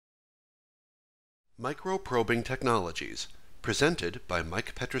Microprobing Technologies, presented by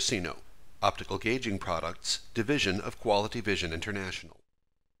Mike Petrosino, Optical Gauging Products, Division of Quality Vision International.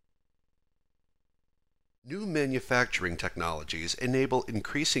 New manufacturing technologies enable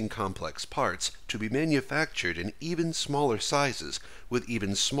increasing complex parts to be manufactured in even smaller sizes with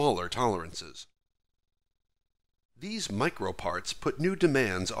even smaller tolerances. These microparts put new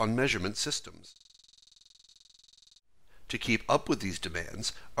demands on measurement systems. To keep up with these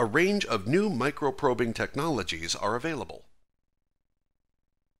demands, a range of new microprobing technologies are available.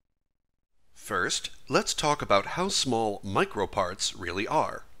 First, let's talk about how small microparts really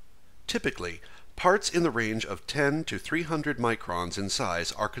are. Typically, parts in the range of 10 to 300 microns in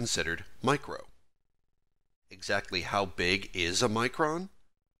size are considered micro. Exactly how big is a micron?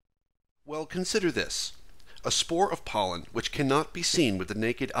 Well, consider this. A spore of pollen, which cannot be seen with the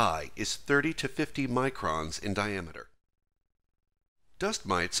naked eye, is 30 to 50 microns in diameter. Dust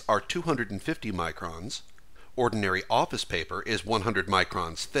mites are 250 microns. Ordinary office paper is 100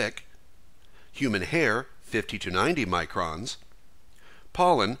 microns thick. Human hair, 50 to 90 microns.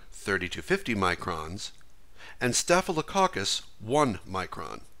 Pollen, 30 to 50 microns. And Staphylococcus, 1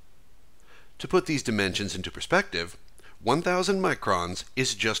 micron. To put these dimensions into perspective, 1,000 microns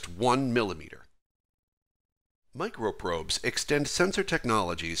is just 1 millimeter. Microprobes extend sensor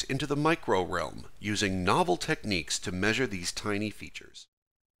technologies into the micro realm, using novel techniques to measure these tiny features.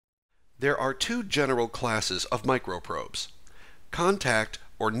 There are two general classes of microprobes: contact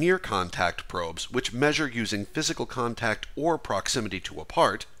or near-contact probes, which measure using physical contact or proximity to a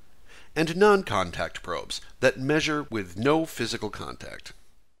part, and non-contact probes that measure with no physical contact.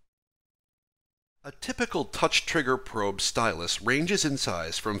 A typical touch trigger probe stylus ranges in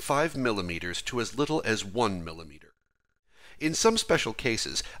size from 5 millimeters to as little as 1 millimeter. In some special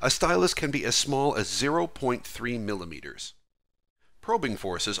cases, a stylus can be as small as 0.3 millimeters. Probing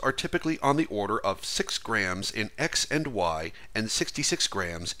forces are typically on the order of 6 grams in X and Y and 66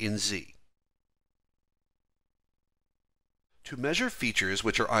 grams in Z. To measure features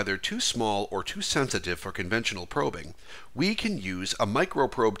which are either too small or too sensitive for conventional probing, we can use a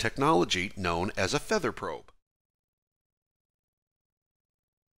microprobe technology known as a feather probe.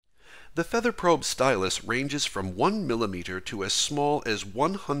 The feather probe stylus ranges from 1 millimeter to as small as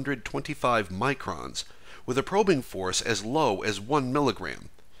 125 microns, with a probing force as low as 1 milligram.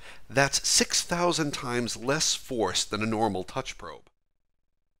 That's 6,000 times less force than a normal touch probe.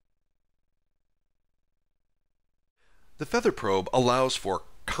 The feather probe allows for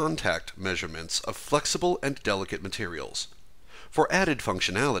contact measurements of flexible and delicate materials. For added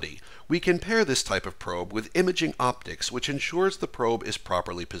functionality, we can pair this type of probe with imaging optics, which ensures the probe is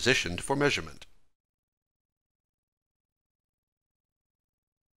properly positioned for measurement.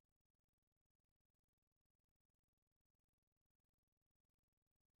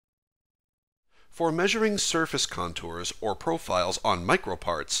 For measuring surface contours or profiles on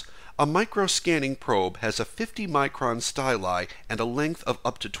microparts, a microscanning probe has a 50 micron styli and a length of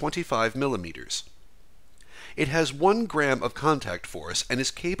up to 25 millimeters. It has 1 gram of contact force and is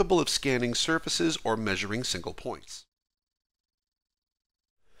capable of scanning surfaces or measuring single points.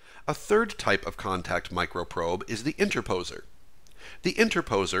 A third type of contact microprobe is the Interposer. The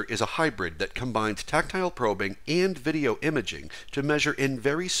Interposer is a hybrid that combines tactile probing and video imaging to measure in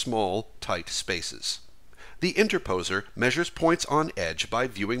very small, tight spaces. The Interposer measures points on edge by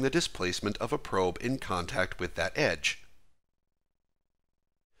viewing the displacement of a probe in contact with that edge.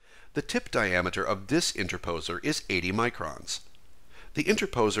 The tip diameter of this Interposer is 80 microns. The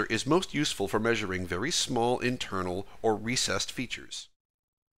Interposer is most useful for measuring very small internal or recessed features.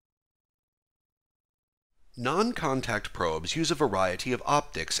 Non-contact probes use a variety of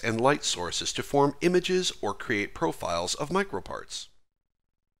optics and light sources to form images or create profiles of microparts.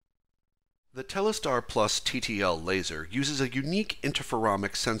 The TeleStar Plus TTL laser uses a unique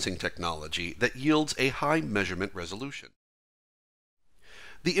interferomic sensing technology that yields a high measurement resolution.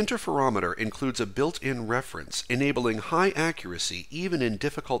 The interferometer includes a built-in reference, enabling high accuracy even in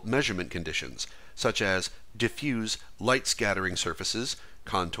difficult measurement conditions, such as diffuse, light-scattering surfaces,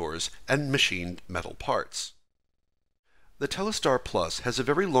 contours, and machined metal parts. The TeleStar Plus has a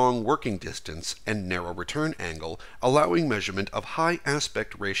very long working distance and narrow return angle, allowing measurement of high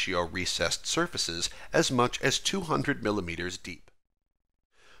aspect ratio recessed surfaces as much as 200 millimeters deep.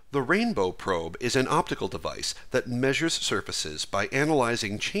 The Rainbow probe is an optical device that measures surfaces by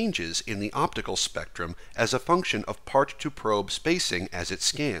analyzing changes in the optical spectrum as a function of part-to-probe spacing as it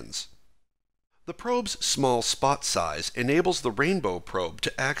scans. The probe's small spot size enables the Rainbow probe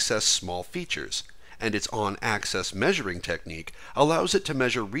to access small features, and its on-axis measuring technique allows it to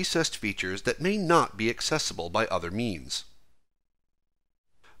measure recessed features that may not be accessible by other means.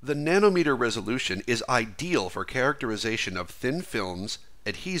 The nanometer resolution is ideal for characterization of thin films,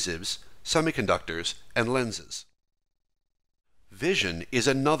 adhesives, semiconductors, and lenses. Vision is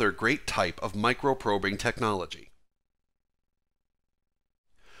another great type of microprobing technology.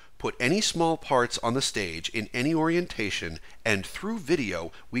 Put any small parts on the stage in any orientation, and through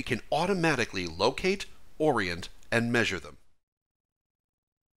video we can automatically locate, orient, and measure them.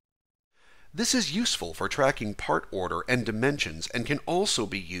 This is useful for tracking part order and dimensions and can also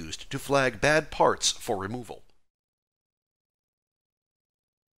be used to flag bad parts for removal.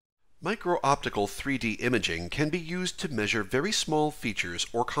 Micro-optical 3D imaging can be used to measure very small features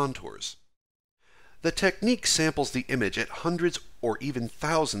or contours. The technique samples the image at hundreds or even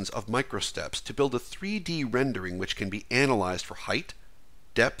thousands of microsteps to build a 3D rendering which can be analyzed for height,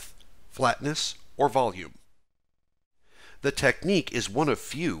 depth, flatness, or volume. The technique is one of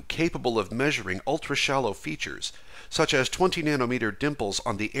few capable of measuring ultra-shallow features, such as 20 nanometer dimples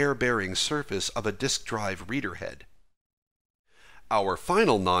on the air-bearing surface of a disk drive reader head. Our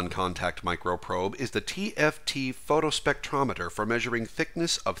final non-contact microprobe is the TFT photospectrometer for measuring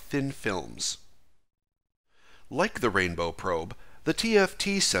thickness of thin films. Like the rainbow probe, the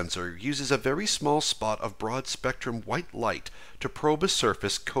TFT sensor uses a very small spot of broad-spectrum white light to probe a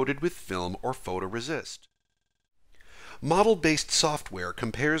surface coated with film or photoresist. Model-based software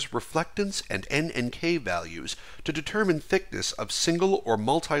compares reflectance and N and K values to determine thickness of single or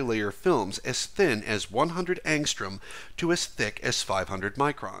multi-layer films as thin as 100 angstrom to as thick as 500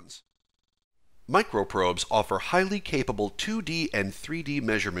 microns. Microprobes offer highly capable 2D and 3D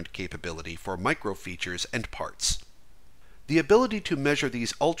measurement capability for microfeatures and parts. The ability to measure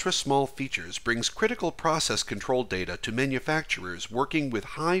these ultra-small features brings critical process control data to manufacturers working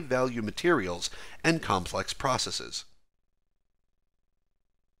with high-value materials and complex processes.